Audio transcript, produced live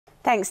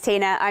Thanks,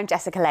 Tina. I'm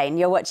Jessica Lane.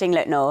 You're watching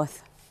Look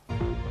North.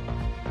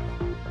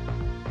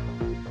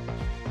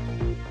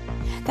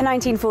 The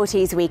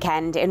 1940s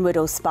weekend in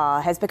Woodall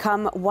Spa has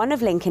become one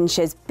of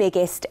Lincolnshire's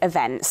biggest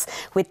events,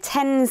 with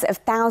tens of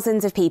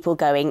thousands of people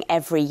going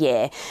every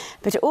year.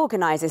 But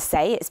organisers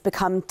say it's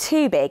become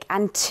too big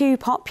and too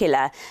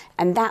popular,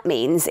 and that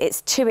means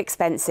it's too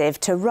expensive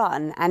to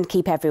run and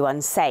keep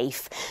everyone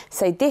safe.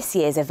 So this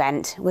year's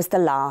event was the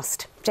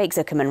last. Jake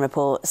Zuckerman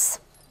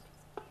reports.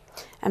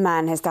 A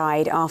man has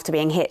died after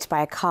being hit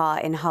by a car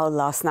in Hull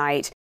last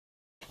night.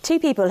 2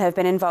 people have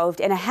been involved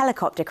in a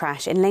helicopter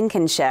crash in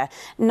Lincolnshire.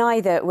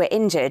 Neither were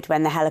injured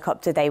when the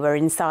helicopter they were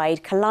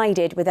inside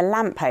collided with a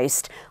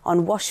lamppost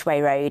on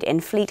Washway Road in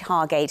Fleet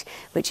Hargate,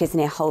 which is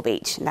near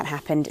Holbeach. That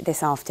happened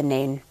this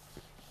afternoon.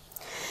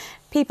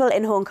 People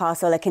in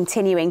Horncastle are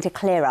continuing to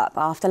clear up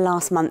after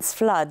last month's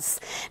floods.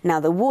 Now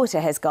the water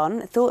has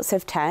gone, thoughts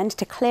have turned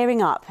to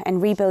clearing up and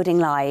rebuilding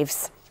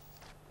lives.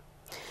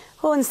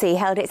 Hornsey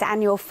held its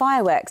annual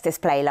fireworks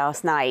display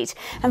last night,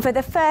 and for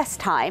the first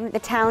time the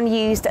town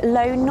used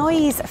low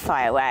noise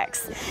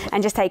fireworks.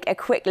 And just take a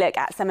quick look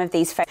at some of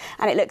these photos,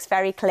 and it looks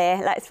very clear.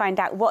 Let's find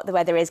out what the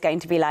weather is going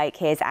to be like.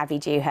 Here's Abby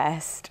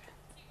Dewhurst.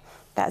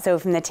 That's all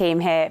from the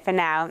team here for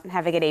now.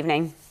 Have a good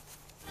evening.